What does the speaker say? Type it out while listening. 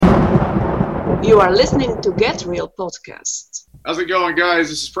You are listening to Get Real Podcast. How's it going, guys?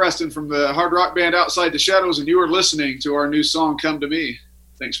 This is Preston from the hard rock band Outside the Shadows, and you are listening to our new song, Come to Me.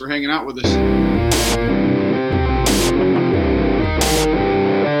 Thanks for hanging out with us.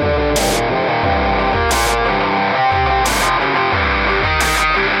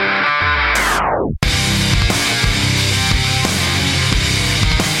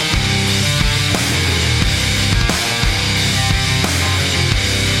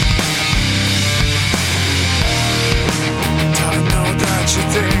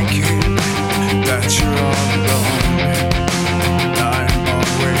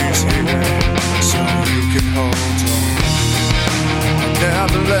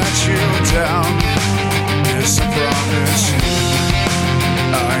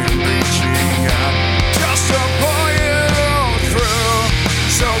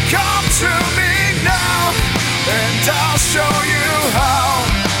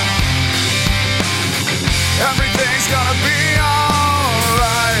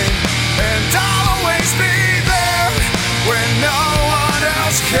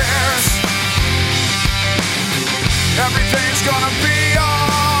 Everything's gonna be alright.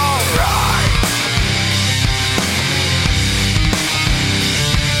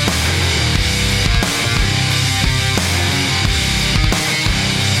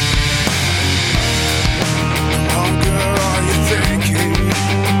 No longer are you thinking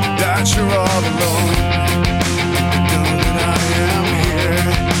that you're all alone. You know that I am here,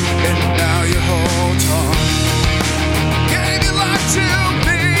 and now you hold on. Gave your life to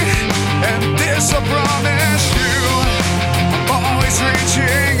me, and this I promise you.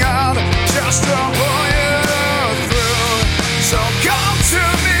 Reaching out just to pull you through. So come to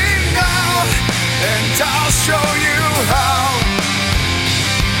me now, and I'll show you how.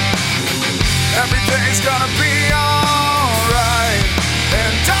 Everything's gonna be alright,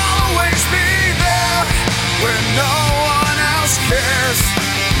 and I'll always be there when no one else cares.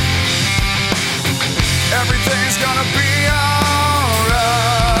 Everything's gonna be alright.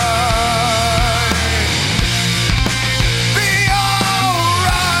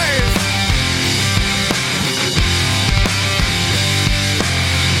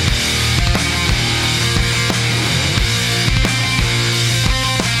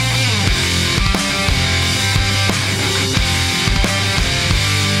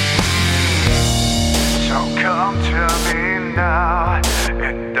 Now,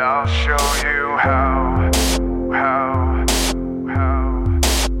 and I'll show you how.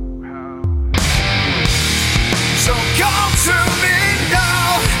 So come to me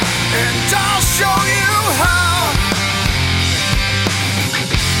now, and I'll show you how.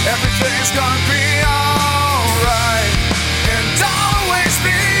 Everything's gonna be alright, and I'll always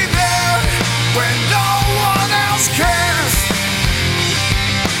be there when no one else cares.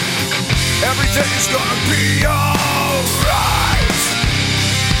 Everything's gonna be alright.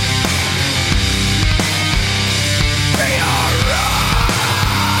 Hey, alright.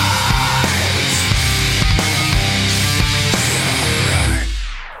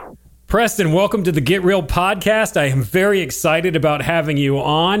 Preston, welcome to the Get Real Podcast. I am very excited about having you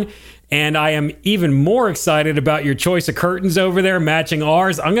on, and I am even more excited about your choice of curtains over there matching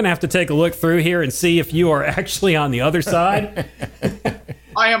ours. I'm going to have to take a look through here and see if you are actually on the other side.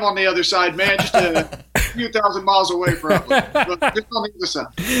 I am on the other side, man, just a few thousand miles away from it, but just on the other side,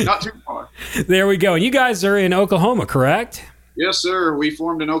 not too far. There we go. And you guys are in Oklahoma, correct? Yes, sir. We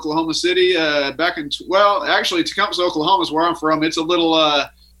formed in Oklahoma City back in, actually, Tecumseh, Oklahoma is where I'm from. It's a little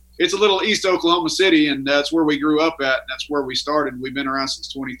east Oklahoma City, and that's where we grew up at, and that's where we started. We've been around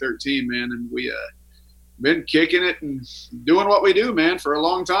since 2013, man, and we been kicking it and doing what we do, man, for a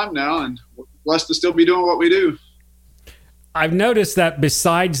long time now, and we're blessed to still be doing what we do. I've noticed that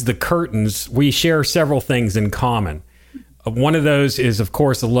besides the curtains, we share several things in common. One of those is, of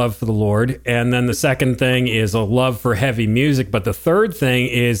course, a love for the Lord. And then the second thing is a love for heavy music. But the third thing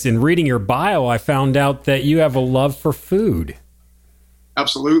is, in reading your bio, I found out that you have a love for food.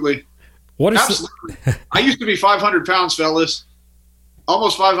 Absolutely. Absolutely. I used to be 500 pounds, fellas.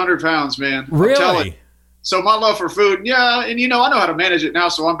 Almost 500 pounds, man. Really? So my love for food, yeah, and I know how to manage it now,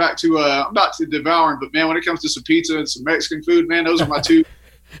 so I'm back to devouring. But man, when it comes to some pizza and some Mexican food, man, those are my two.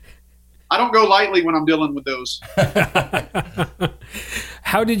 I don't go lightly when I'm dealing with those.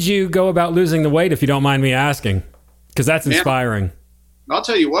 How did you go about losing the weight, if you don't mind me asking? Because that's inspiring. Man, I'll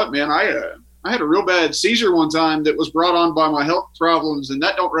tell you what, man, I had a real bad seizure one time that was brought on by my health problems, and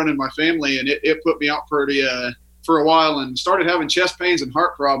that don't run in my family, and it put me out for a while, and started having chest pains and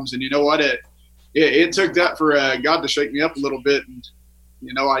heart problems. And you know what? It took that for God to shake me up a little bit, and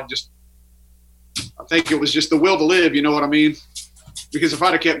I think it was just the will to live. You know what I mean? because if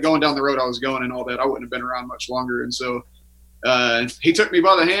I'd have kept going down the road I was going and all that, I wouldn't have been around much longer. And so he took me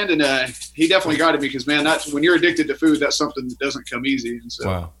by the hand, and he definitely guided me, because, man, that's when you're addicted to food, that's something that doesn't come easy. And so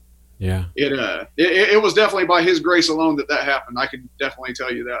wow. Yeah. It was definitely by his grace alone that happened. I can definitely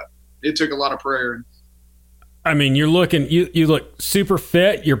tell you that. It took a lot of prayer. I mean, you look super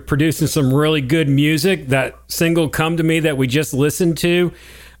fit. You're producing some really good music. That single "Come to Me" that we just listened to,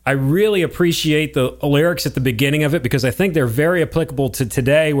 I really appreciate the lyrics at the beginning of it, because I think they're very applicable to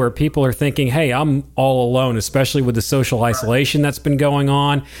today, where people are thinking, hey, I'm all alone, especially with the social isolation that's been going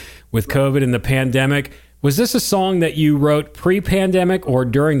on with COVID and the pandemic. Was this a song that you wrote pre-pandemic or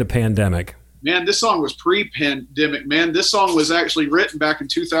during the pandemic? Man, this song was pre-pandemic, man. This song was actually written back in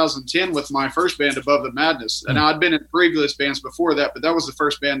 2010 with my first band, Above the Madness. And I'd been in previous bands before that, but that was the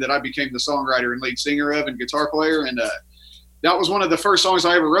first band that I became the songwriter and lead singer of and guitar player. And that was one of the first songs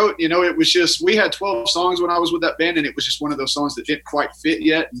I ever wrote. You know, it was just, we had 12 songs when I was with that band, and it was just one of those songs that didn't quite fit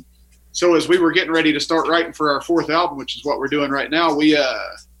yet. And so as we were getting ready to start writing for our fourth album, which is what we're doing right now,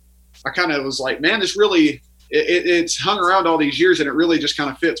 I kind of was like, man, this really, it's hung around all these years, and it really just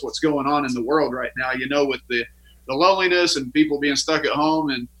kind of fits what's going on in the world right now, you know, with the loneliness and people being stuck at home.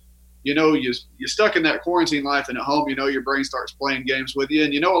 And, you know, you're stuck in that quarantine life, and at home, you know, your brain starts playing games with you.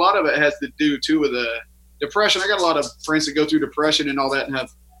 And, you know, a lot of it has to do, too, with depression. I got a lot of friends that go through depression and all that and have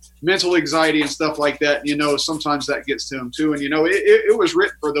mental anxiety and stuff like that. And, you know, sometimes that gets to them, too. And, you know, it was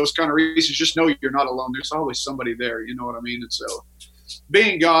written for those kind of reasons. Just know you're not alone. There's always somebody there, you know what I mean? And so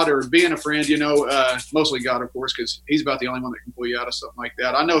being God or being a friend, you know, mostly God, of course, because he's about the only one that can pull you out of something like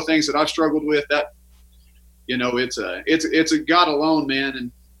that. I know things that I've struggled with that, you know, it's a God alone, man.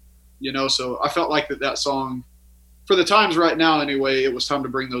 And, you know, so I felt like that song, for the times right now anyway, it was time to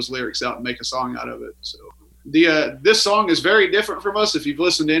bring those lyrics out and make a song out of it. So this song is very different from us. If you've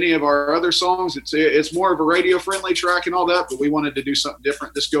listened to any of our other songs, it's more of a radio friendly track and all that, but we wanted to do something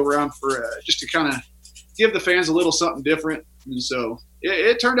different this go around for just to kind of give the fans a little something different. And so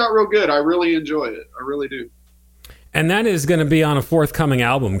it turned out real good. I really enjoy it. I really do. And that is going to be on a forthcoming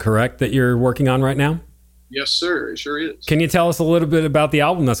album, correct, that you're working on right now? Yes, sir. It sure is. Can you tell us a little bit about the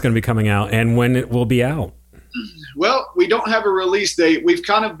album that's going to be coming out and when it will be out? Well, we don't have a release date. We've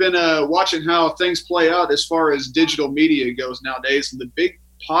kind of been watching how things play out as far as digital media goes nowadays. And the big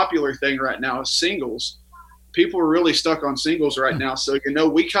popular thing right now is singles. People are really stuck on singles right now. So, you know,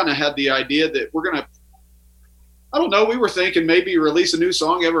 we kind of had the idea that we're going to, I don't know, we were thinking maybe release a new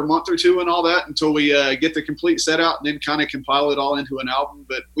song every month or two and all that until we get the complete set out and then kind of compile it all into an album.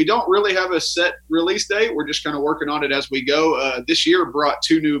 But we don't really have a set release date. We're just kind of working on it as we go. This year brought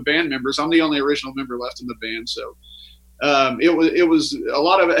 2 new band members. I'm the only original member left in the band. So it was a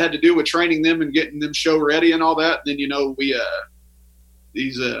lot of it had to do with training them and getting them show ready and all that. And then, you know, we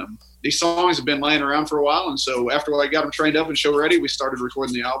these songs have been laying around for a while. And so after I got them trained up and show ready, we started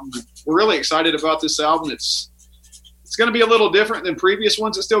recording the album. And we're really excited about this album. It's going to be a little different than previous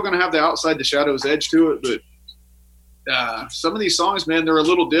ones. It's still going to have the Outside the Shadows edge to it, but some of these songs, man, they're a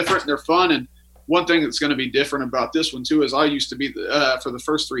little different and they're fun. And one thing that's going to be different about this one too is I used to be for the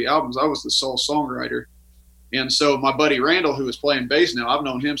first 3 albums, I was the sole songwriter. And so my buddy Randall, who is playing bass now, I've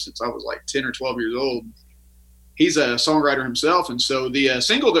known him since I was like 10 or 12 years old. He's a songwriter himself. And so the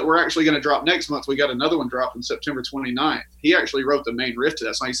single that we're actually going to drop next month, we got another one dropping September 29th. He actually wrote the main riff to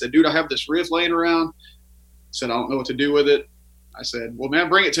that song. He said, dude, I have this riff laying around. Said, I don't know what to do with it. I said, well, man,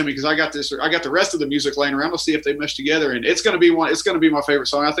 bring it to me because I got the rest of the music laying around. We'll see if they mesh together. And it's going to be my favorite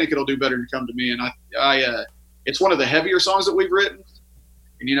song. I think it'll do better than Come to Me. And it's one of the heavier songs that we've written.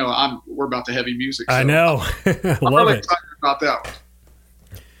 And, you know, we're about the heavy music. So I know. I'm really excited about that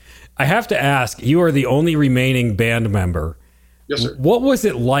one. I have to ask, you are the only remaining band member. Yes, sir. What was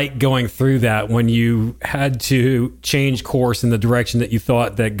it like going through that when you had to change course in the direction that you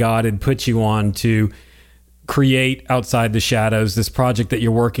thought that God had put you on to create Outside the Shadows, this project that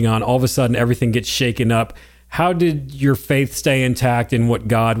you're working on? All of a sudden, everything gets shaken up. How did your faith stay intact in what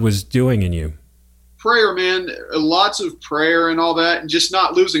God was doing in you? Prayer, man. Lots of prayer and all that, and just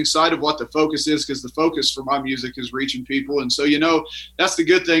not losing sight of what the focus is, because the focus for my music is reaching people. And so, you know, that's the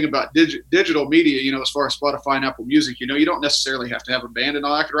good thing about digital media, you know, as far as Spotify and Apple Music. You know, you don't necessarily have to have a band and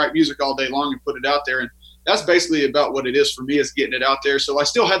all. I could write music all day long and put it out there, and that's basically about what it is for me, is getting it out there. So I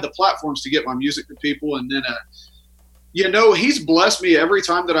still had the platforms to get my music to people. And then, you know, he's blessed me every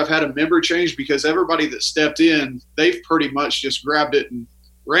time that I've had a member change, because everybody that stepped in, they've pretty much just grabbed it and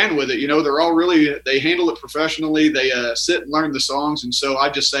ran with it. You know, they handle it professionally. They sit and learn the songs. And so I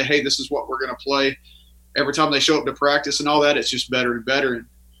just say, hey, this is what we're going to play. Every time they show up to practice and all that, it's just better and better. And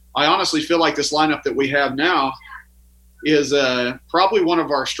I honestly feel like this lineup that we have now, is probably one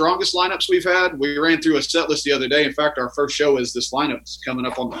of our strongest lineups we've had. We ran through a set list the other day. In fact, our first show is this lineup. It's coming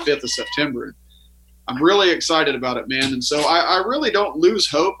up on the 5th of September. I'm really excited about it, man. And so I really don't lose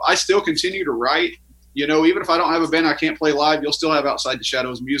hope. I still continue to write. You know, even if I don't have a band, I can't play live, you'll still have Outside the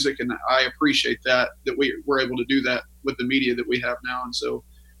Shadows music. And I appreciate that we're able to do that with the media that we have now. And so,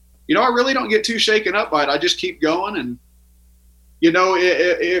 you know, I really don't get too shaken up by it. I just keep going. And, you know,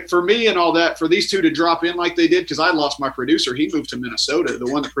 for me and all that, for these two to drop in like they did, because I lost my producer. He moved to Minnesota,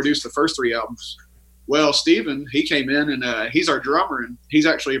 the one that produced the first 3 albums. Well, Steven, he came in, and he's our drummer, and he's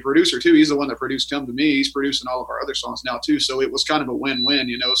actually a producer too. He's the one that produced Come to Me. He's producing all of our other songs now too. So it was kind of a win-win,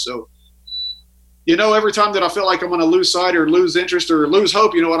 you know. So, you know, every time that I feel like I'm going to lose sight or lose interest or lose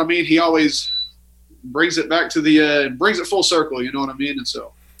hope, you know what I mean? He always brings it back to brings it full circle, you know what I mean? And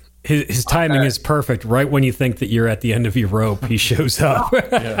so his timing is perfect. Right when you think that you're at the end of your rope, he shows up.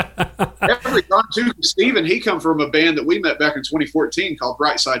 Every time too, Steven, he come from a band that we met back in 2014 called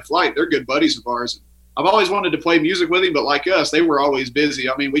Brightside Flight. They're good buddies of ours. I've always wanted to play music with him, but like us, they were always busy.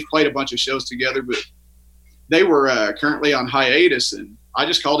 I mean, we've played a bunch of shows together, but they were currently on hiatus. And I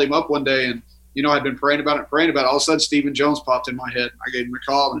just called him up one day, and, you know, I'd been praying about it. All of a sudden, Stephen Jones popped in my head. I gave him a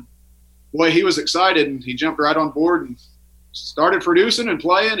call, and boy, he was excited, and he jumped right on board and started producing and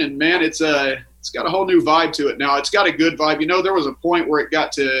playing. And man, it's got a whole new vibe to it now. It's got a good vibe. You know, there was a point where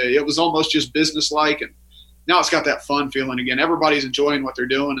it was almost just business-like, and now it's got that fun feeling again. Everybody's enjoying what they're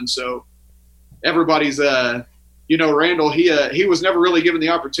doing, and so everybody's, you know, Randall, he was never really given the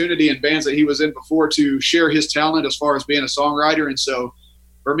opportunity in bands that he was in before to share his talent as far as being a songwriter. And so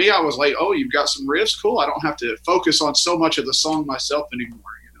for me, I was like, oh, you've got some riffs? Cool. I don't have to focus on so much of the song myself anymore.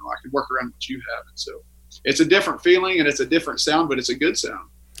 You know, I can work around what you have. And so it's a different feeling and it's a different sound, but it's a good sound.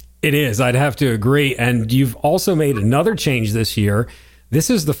 It is. I'd have to agree. And you've also made another change this year.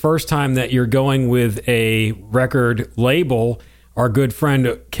 This is the first time that you're going with a record label. Our good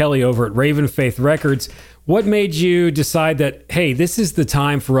friend Kelly over at Raven Faith Records. What made you decide that, hey, this is the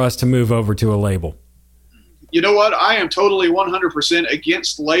time for us to move over to a label? You know what? I am totally 100%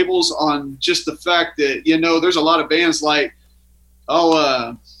 against labels on just the fact that, you know, there's a lot of bands like,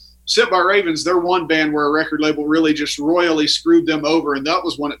 Sit by Ravens, they're one band where a record label really just royally screwed them over. And that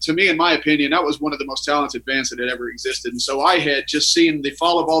was to me, in my opinion, that was one of the most talented bands that had ever existed. And so I had just seen the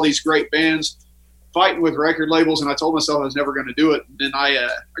fall of all these great bands fighting with record labels, and I told myself I was never going to do it. And then I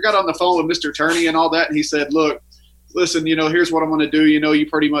got on the phone with Mr. Turney and all that, and he said, look, listen, you know, here's what I'm going to do. You know, you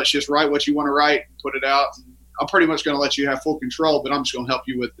pretty much just write what you want to write and put it out. And I'm pretty much going to let you have full control, but I'm just going to help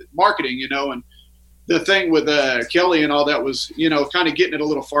you with marketing, you know. And the thing with Kelly and all that was, you know, kind of getting it a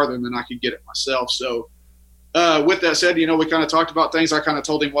little farther than I could get it myself. So with that said, you know, we kind of talked about things. I kind of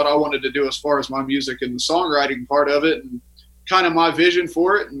told him what I wanted to do as far as my music and the songwriting part of it, and kind of my vision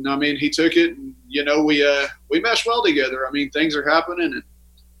for it. And I mean, he took it, and, you know, we meshed well together. I mean, things are happening, and,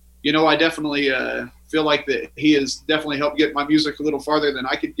 you know, I definitely feel like that he has definitely helped get my music a little farther than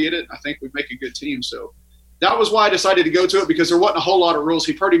I could get it. I think we make a good team. So that was why I decided to go to it, because there wasn't a whole lot of rules.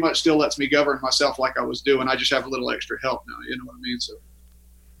 He pretty much still lets me govern myself like I was doing. I just have a little extra help now. You know what I mean? So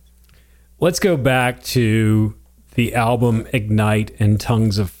let's go back to the album Ignite and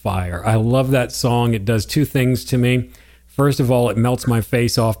Tongues of Fire. I love that song. It does two things to me. First of all, it melts my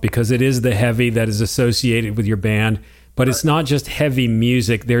face off because it is the heavy that is associated with your band, but it's not just heavy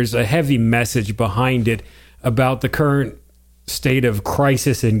music. There's a heavy message behind it about the current state of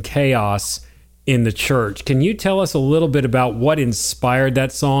crisis and chaos in the church. Can you tell us a little bit about what inspired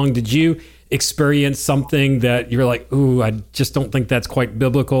that song? Did you experience something that you're like, ooh, I just don't think that's quite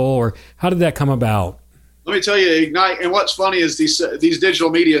biblical, or how did that come about? Let me tell you, Ignite, and what's funny is these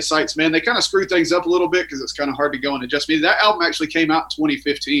digital media sites, man, they kind of screw things up a little bit because it's kind of hard to go and adjust. That album actually came out in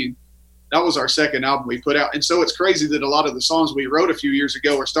 2015. That was our second album we put out. And so it's crazy that a lot of the songs we wrote a few years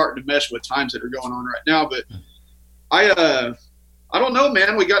ago are starting to mesh with times that are going on right now. But I don't know,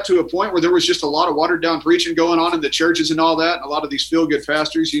 man. We got to a point where there was just a lot of watered down preaching going on in the churches and all that. And a lot of these feel good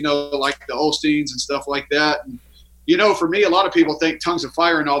pastors, you know, like the Osteens and stuff like that. And, you know, for me, a lot of people think Tongues of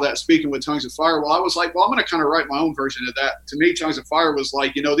Fire and all that, speaking with Tongues of Fire. Well, I was like, well, I'm going to kind of write my own version of that. To me, Tongues of Fire was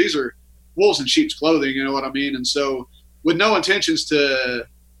like, you know, these are wolves in sheep's clothing, you know what I mean? And so with no intentions to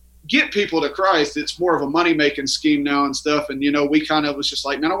get people to Christ, it's more of a money-making scheme now and stuff. And, you know, we kind of was just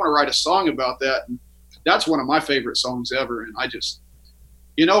like, man, I want to write a song about that. And that's one of my favorite songs ever. And I just,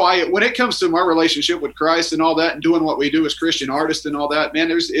 you know, when it comes to my relationship with Christ and all that and doing what we do as Christian artists and all that, man,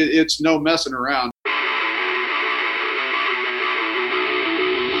 it's no messing around.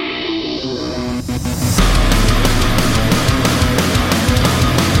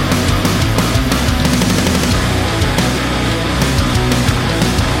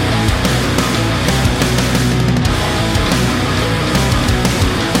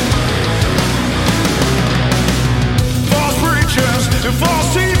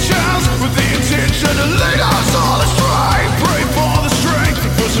 us with the intention to lead us all astray. Pray for the strength to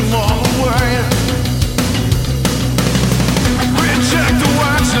push them all away. Reject the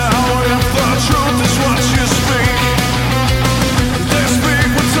words now if the truth is what you speak. They speak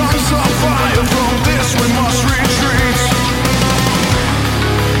with tongues on fire. From this we must retreat.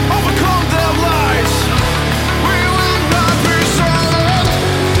 Overcome their lies. We will not be silent.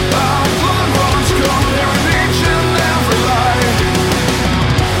 Our blood runs cold here in each and every lie.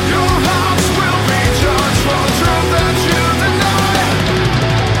 Your hearts will be judged for the truth that you deny.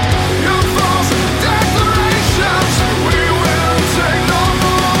 Your false declarations we will take no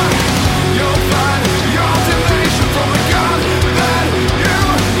more. You'll find your damnation from the God that you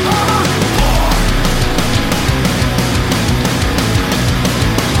are for.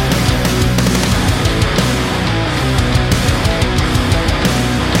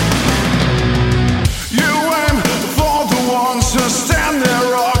 You aim for the ones who stand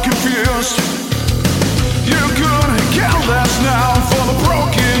there all confused. You could care less now for the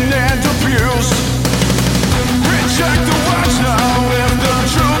broken and abused. Reject the words now if the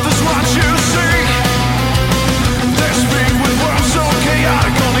truth is what you seek. They speak with words so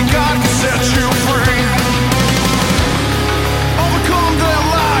chaotic, only God can set you free. Overcome their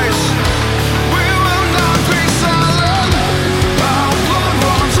lies. We will not be silent. Our blood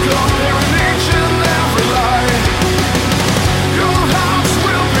runs cold here in each and every lie. Your hearts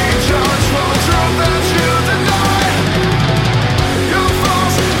will be judged for the truth that you deny. Your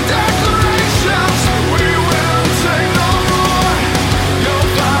false declarations we will take no more. You'll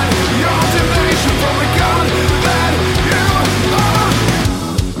find your damnation from the God that you are.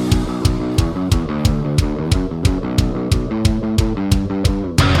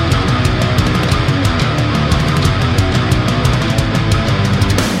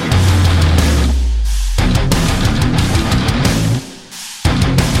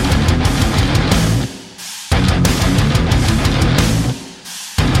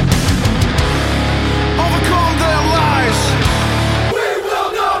 Overcome their lies. We will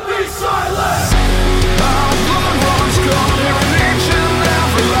not be silent. Our blood runs cold here in each and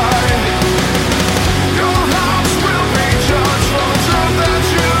every lie. Your hearts will be judged for the truth that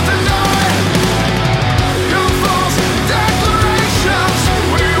you deny. Your false declarations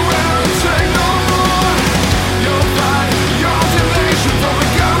we will take no more. You'll find your damnation from the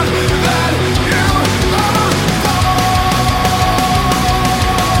God that you are for.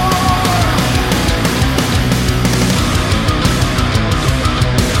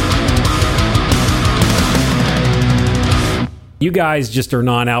 You guys just are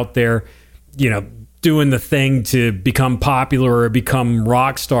not out there, doing the thing to become popular or become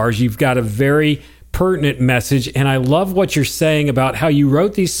rock stars. You've got a very pertinent message, and I love what you're saying about how you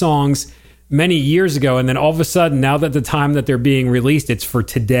wrote these songs many years ago, and then all of a sudden, now that the time that they're being released, it's for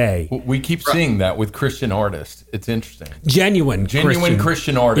today. We keep seeing that with Christian artists. It's interesting. Genuine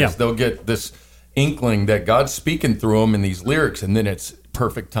Christian artists. Yeah. They'll get this inkling that God's speaking through them in these lyrics, and then it's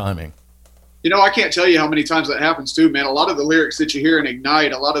perfect timing. I can't tell you how many times that happens too, man. A lot of the lyrics that you hear in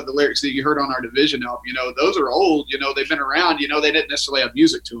Ignite, a lot of the lyrics that you heard on our Division album, those are old. They've been around. They didn't necessarily have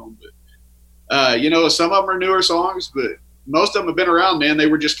music to them, but some of them are newer songs, but most of them have been around, man. They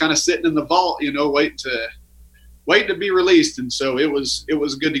were just kind of sitting in the vault, waiting to be released. And so it was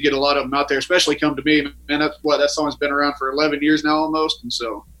good to get a lot of them out there, especially Come to Me, man. That song's been around for 11 years now almost, and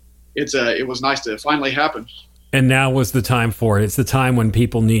so it was nice to finally happen. And now was the time for it. It's the time when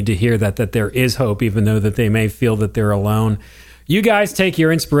people need to hear that there is hope, even though that they may feel that they're alone. You guys take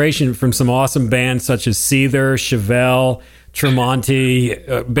your inspiration from some awesome bands such as Seether, Chevelle,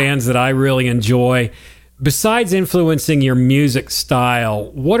 Tremonti, bands that I really enjoy. Besides influencing your music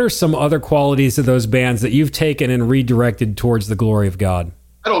style, what are some other qualities of those bands that you've taken and redirected towards the glory of God?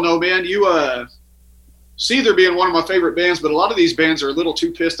 I don't know, man. Seether being one of my favorite bands, but a lot of these bands are a little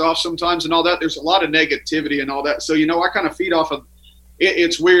too pissed off sometimes and all that. There's a lot of negativity and all that. So, I kind of feed off of it.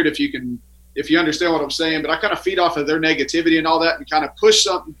 It's weird if you understand what I'm saying, but I kind of feed off of their negativity and all that and kind of push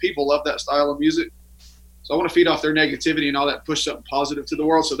something. People love that style of music. So I want to feed off their negativity and all that, push something positive to the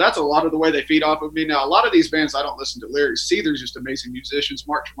world. So that's a lot of the way they feed off of me. Now, a lot of these bands, I don't listen to lyrics. Seether's just amazing musicians.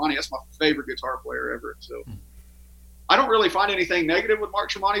 Mark Tremonti, that's my favorite guitar player ever. So I don't really find anything negative with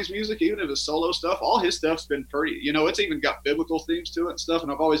Mark Tremonti's music, even if it's solo stuff. All his stuff's been pretty, it's even got biblical themes to it and stuff.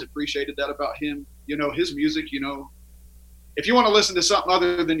 And I've always appreciated that about him. His music, if you want to listen to something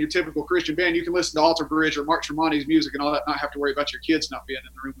other than your typical Christian band, you can listen to Alter Bridge or Mark Tremonti's music and all that, not have to worry about your kids not being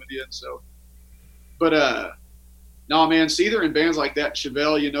in the room with you. And so, but, no, man, Seether and bands like that,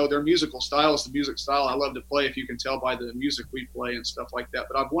 Chevelle, their musical style is the music style I love to play, if you can tell by the music we play and stuff like that.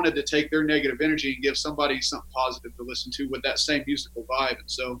 But I've wanted to take their negative energy and give somebody something positive to listen to with that same musical vibe. And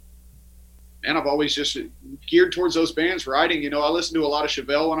so man, I've always just geared towards those bands writing. I listen to a lot of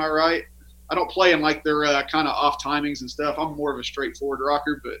Chevelle when I write. I don't play in like their kind of off timings and stuff. I'm more of a straightforward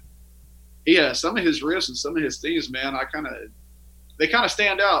rocker, but yeah, some of his riffs and some of his themes, man, they kind of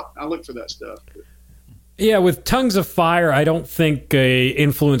stand out. I look for that stuff. Yeah, with Tongues of Fire, I don't think a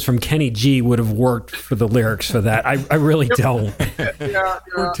influence from Kenny G would have worked for the lyrics for that. I really don't. Yeah.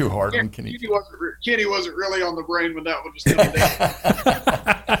 We're too hard on Kenny. Kenny wasn't really on the brain when that one was coming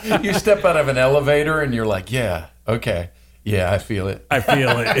down. You step out of an elevator and you're like, yeah, okay. Yeah, I feel it. I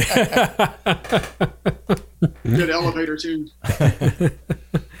feel it. Good elevator tune.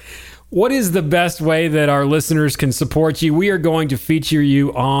 What is the best way that our listeners can support you? We are going to feature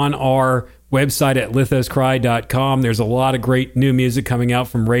you on our website at lithoscry.com. There's a lot of great new music coming out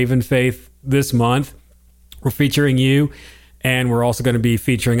from Raven Faith this month. We're featuring you, and we're also going to be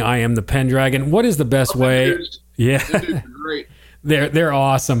featuring I Am the Pendragon. What is the best way? Yeah, great. They're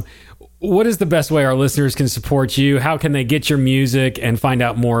awesome. What is the best way our listeners can support you? How can they get your music and find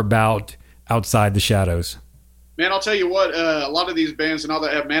out more about Outside the Shadows? Man, I'll tell you what, a lot of these bands and all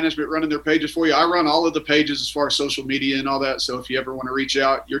that have management running their pages for you. I run all of the pages as far as social media and all that. So if you ever want to reach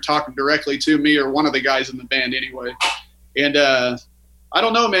out, you're talking directly to me or one of the guys in the band anyway. And I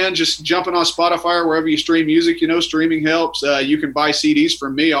don't know, man, just jumping on Spotify or wherever you stream music, streaming helps. You can buy CDs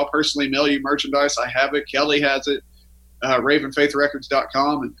from me. I'll personally mail you merchandise. I have it. Kelly has it.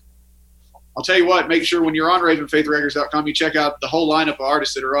 RavenFaithRecords.com. And I'll tell you what, make sure when you're on RavenFaithRecords.com, you check out the whole lineup of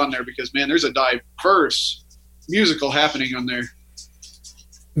artists that are on there because, man, there's a diverse musical happening on there.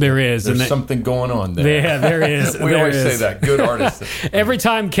 There is. There's something going on there. Yeah, there is. We always say that. Good artists. Every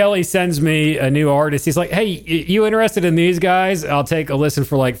time Kelly sends me a new artist, he's like, hey, you interested in these guys? I'll take a listen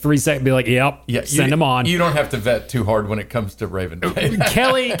for like 3 seconds, be like, yep, send them on. You don't have to vet too hard when it comes to Raven Faith.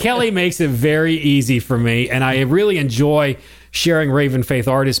 Kelly makes it very easy for me, and I really enjoy sharing Raven Faith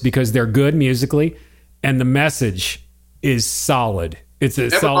artists because they're good musically, and the message is solid. It's a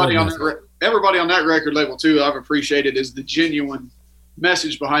solid message. Everybody on that record label, too, I've appreciated is the genuine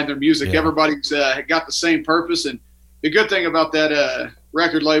message behind their music. Yeah. Everybody's got the same purpose. And the good thing about that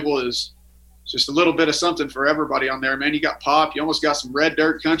record label is just a little bit of something for everybody on there, man. You got pop. You almost got some red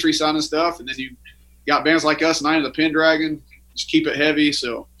dirt country sounding stuff. And then you got bands like us and I Am the Pendragon. Just keep it heavy.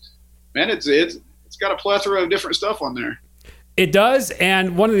 So, man, it's got a plethora of different stuff on there. It does,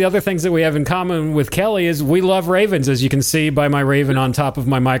 and one of the other things that we have in common with Kelly is we love ravens, as you can see by my raven on top of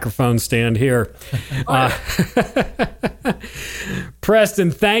my microphone stand here.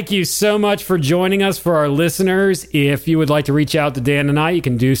 Preston, thank you so much for joining us. For our listeners, if you would like to reach out to Dan and I, you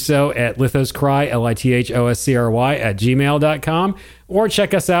can do so at lithoscry, LITHOSCRY, at gmail.com, or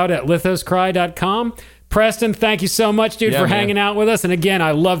check us out at lithoscry.com. Preston, thank you so much, dude, for hanging out with us. And again,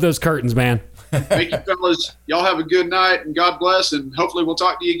 I love those curtains, man. Thank you, fellas. Y'all have a good night, and God bless, and hopefully we'll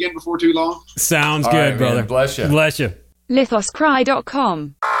talk to you again before too long. Sounds good, brother. Man. Bless you. Bless you.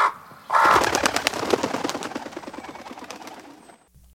 Lithoscry.com